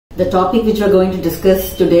The topic which we are going to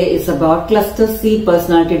discuss today is about cluster C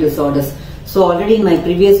personality disorders. So already in my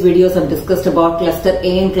previous videos I've discussed about cluster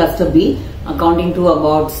A and cluster B, accounting to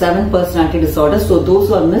about 7 personality disorders. So those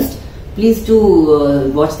who are missed, please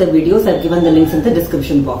do watch the videos. I've given the links in the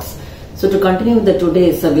description box. So to continue with the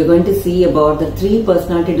today's, we're going to see about the 3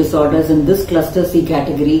 personality disorders in this cluster C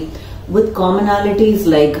category with commonalities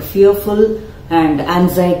like fearful and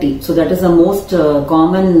anxiety. So that is the most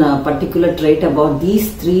common particular trait about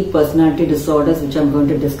these 3 personality disorders which I'm going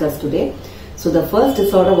to discuss today. So the first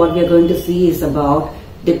disorder what we are going to see is about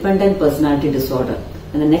dependent personality disorder,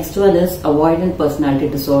 and the next one is avoidant personality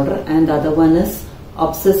disorder, and the other one is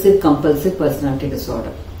obsessive compulsive personality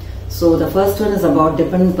disorder. So the first one is about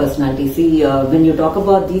dependent personality. See, when you talk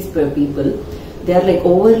about these people, they are like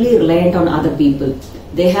overly reliant on other people.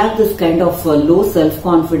 They have this kind of low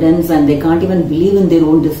self-confidence and they can't even believe in their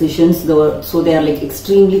own decisions. So they are like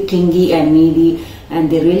extremely clingy and needy, and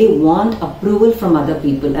they really want approval from other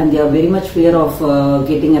people, and they are very much fear of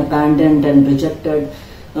getting abandoned and rejected,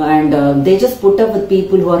 and they just put up with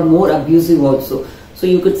people who are more abusive also. So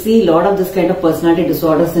you could see a lot of this kind of personality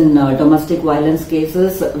disorders in domestic violence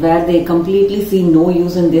cases where they completely see no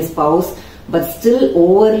use in their spouse but still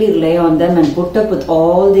overly rely on them and put up with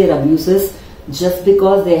all their abuses just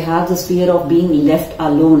because they have this fear of being left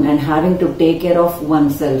alone and having to take care of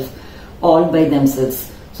oneself all by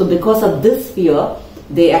themselves. So because of this fear,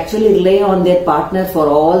 they actually rely on their partner for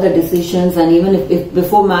all the decisions, and even if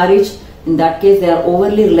before marriage, in that case, they are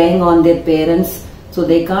overly relying on their parents, so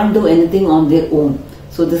they can't do anything on their own.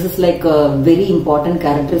 So this is like a very important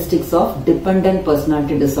characteristics of dependent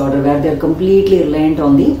personality disorder, where they are completely reliant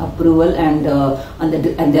on the approval and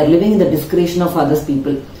they are living in the discretion of others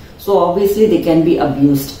people. So obviously they can be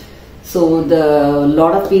abused. So the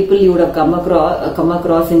lot of people you would have come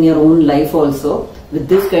across in your own life also with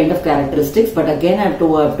this kind of characteristics. But again, I've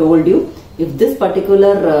told you, if this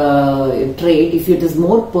particular trait, if it is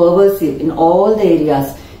more pervasive in all the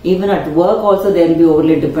areas, even at work also they will be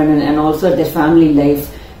overly dependent, and also at their family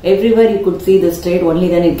life, everywhere you could see this trait, only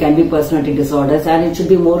then it can be personality disorders, and it should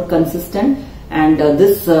be more consistent, and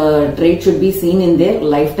this trait should be seen in their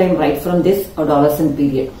lifetime right from this adolescent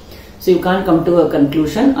period. So you can't come to a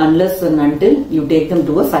conclusion unless and until you take them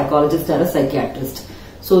to a psychologist or a psychiatrist.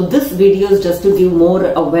 So this video is just to give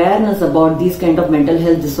more awareness about these kind of mental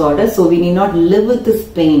health disorders, so we need not live with this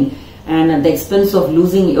pain and at the expense of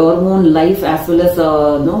losing your own life, as well as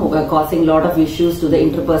causing a lot of issues to the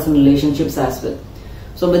interpersonal relationships as well.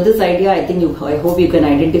 So with this idea, I hope you can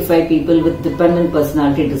identify people with dependent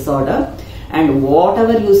personality disorder. And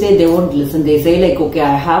whatever you say, they won't listen. They say like, okay,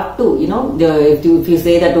 I have to, if you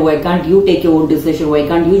say that, oh, why can't you take your own decision? Why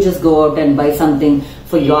can't you just go out and buy something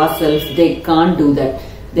for yourself? They can't do that.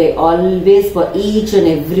 They always, for each and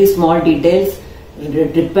every small details,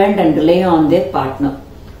 depend and rely on their partner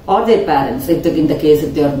or their parents, in the case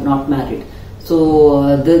if they are not married.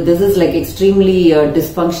 So this is like extremely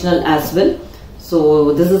dysfunctional as well.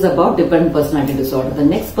 So this is about dependent personality disorder. The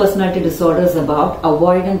next personality disorder is about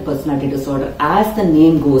avoidant personality disorder. As the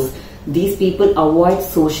name goes, these people avoid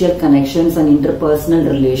social connections and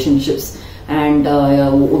interpersonal relationships. And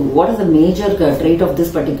what is the major trait of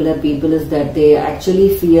this particular people is that they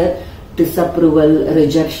actually fear disapproval,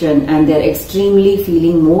 rejection, and they are extremely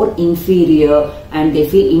feeling more inferior, and they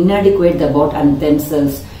feel inadequate about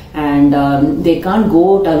themselves, and they can't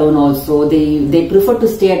go out alone also. They prefer to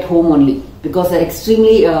stay at home only, because they're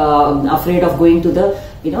extremely afraid of going to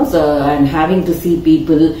the and having to see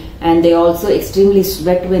people, and they also extremely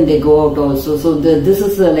sweat when they go out also. So this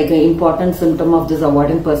is like an important symptom of this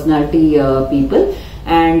avoidant personality people.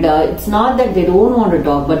 And it's not that they don't want to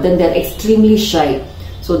talk, but then they're extremely shy,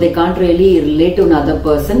 so they can't really relate to another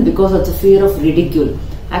person because of the fear of ridicule.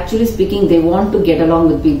 Actually speaking, they want to get along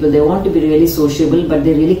with people, they want to be really sociable, but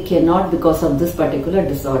they really cannot because of this particular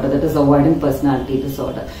disorder, that is avoidant personality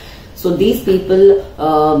disorder. So these people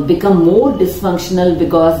become more dysfunctional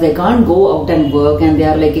because they can't go out and work, and they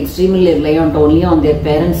are like extremely reliant only on their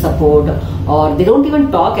parents' support, or they don't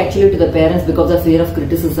even talk actually to the parents because of fear of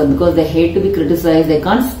criticism, because they hate to be criticized. They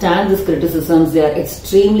can't stand these criticisms. They are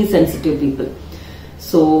extremely sensitive people.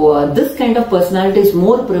 So this kind of personality is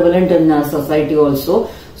more prevalent in society also.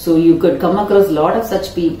 So you could come across a lot of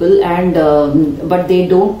such people, and but they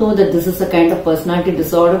don't know that this is a kind of personality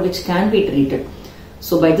disorder which can be treated.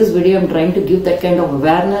 So by this video, I'm trying to give that kind of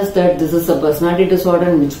awareness that this is a personality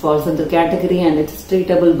disorder which falls in the category, and it's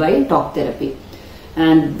treatable by talk therapy.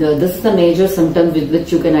 And this is the major symptom with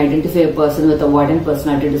which you can identify a person with avoidant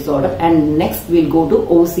personality disorder. And next we'll go to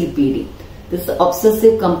OCPD. This is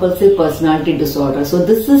obsessive compulsive personality disorder. So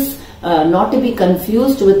this is not to be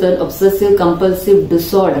confused with an obsessive compulsive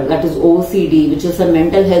disorder, that is OCD, which is a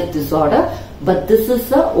mental health disorder, but this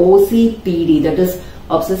is a OCPD, that is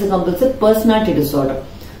obsessive compulsive personality disorder.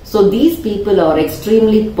 So these people are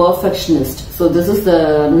extremely perfectionist. So this is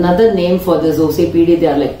another name for this OCPD. They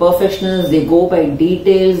are like perfectionists. They go by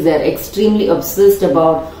details. They are extremely obsessed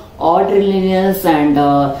about orderliness, and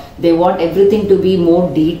they want everything to be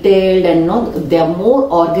more detailed, and they are more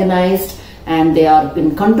organized, and they are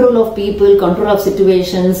in control of people, control of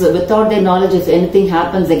situations. Without their knowledge, if anything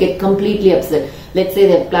happens, they get completely upset. Let's say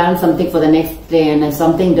they plan something for the next day, and if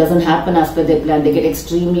something doesn't happen as per their plan, they get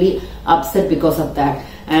extremely upset because of that.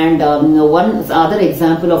 And one other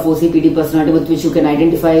example of OCPD personality with which you can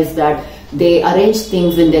identify is that they arrange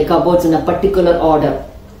things in their cupboards in a particular order.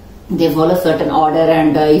 They follow a certain order,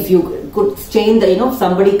 and if you could change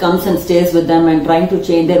somebody comes and stays with them and trying to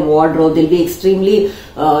change their wardrobe, they'll be extremely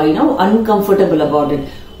uncomfortable about it.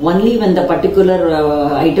 Only when the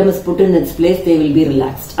particular item is put in its place, they will be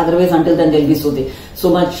relaxed. Otherwise, until then, they'll be so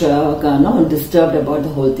much disturbed about the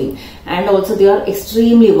whole thing. And also, they are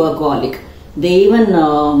extremely workaholic. They even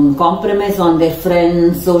compromise on their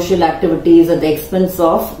friends, social activities at the expense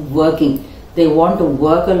of working. They want to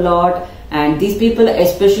work a lot, and these people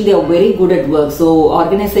especially, they are very good at work. So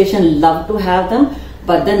organization love to have them,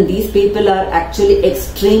 but then these people are actually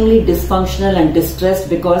extremely dysfunctional and distressed,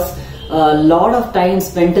 because a lot of time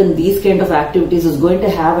spent in these kind of activities is going to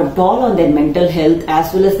have a toll on their mental health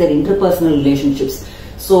as well as their interpersonal relationships.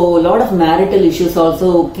 So a lot of marital issues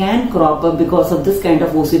also can crop up because of this kind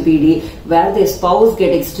of OCPD, where their spouse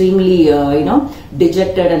get extremely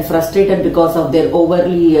dejected and frustrated because of their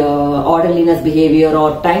overly orderliness behavior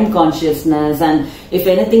or time consciousness, and if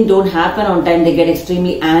anything don't happen on time, they get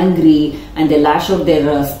extremely angry and they lash out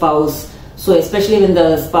their spouse. So especially when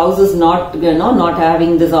the spouse is not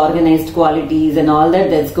having this organized qualities and all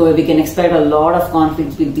that, we can expect a lot of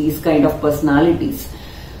conflicts with these kind of personalities.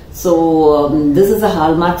 So this is the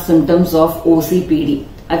hallmark symptoms of OCPD.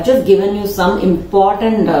 I've just given you some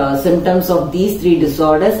important symptoms of these three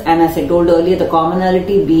disorders, and as I told earlier, the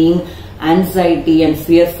commonality being anxiety and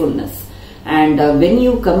fearfulness. And when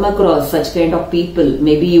you come across such kind of people,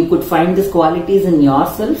 maybe you could find these qualities in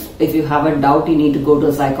yourself. If you have a doubt, you need to go to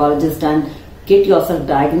a psychologist and get yourself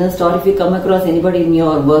diagnosed. Or if you come across anybody in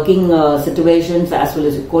your working situations as well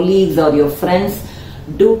as your colleagues or your friends,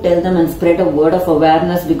 do tell them and spread a word of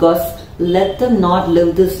awareness, because let them not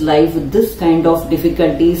live this life with this kind of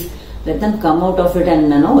difficulties. Let them come out of it and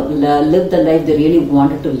live the life they really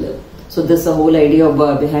wanted to live. So this is the whole idea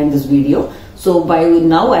behind this video. So by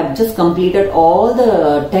now I've just completed all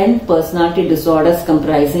the 10 personality disorders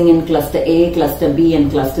comprising in cluster A, cluster B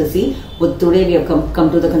and cluster C. With today we have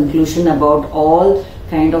come to the conclusion about all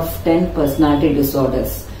kind of 10 personality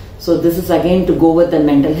disorders. So this is again to go with the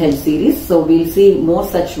mental health series. So we'll see more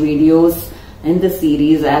such videos in the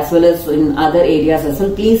series as well as in other areas as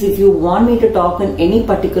well. Please, if you want me to talk on any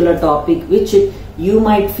particular topic which you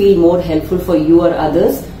might feel more helpful for you or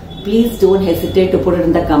others, please don't hesitate to put it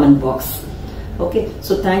in the comment box. Okay,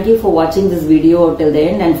 so thank you for watching this video till the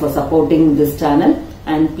end and for supporting this channel,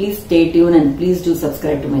 and please stay tuned and please do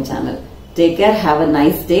subscribe to my channel. Take care, have a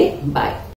nice day, bye.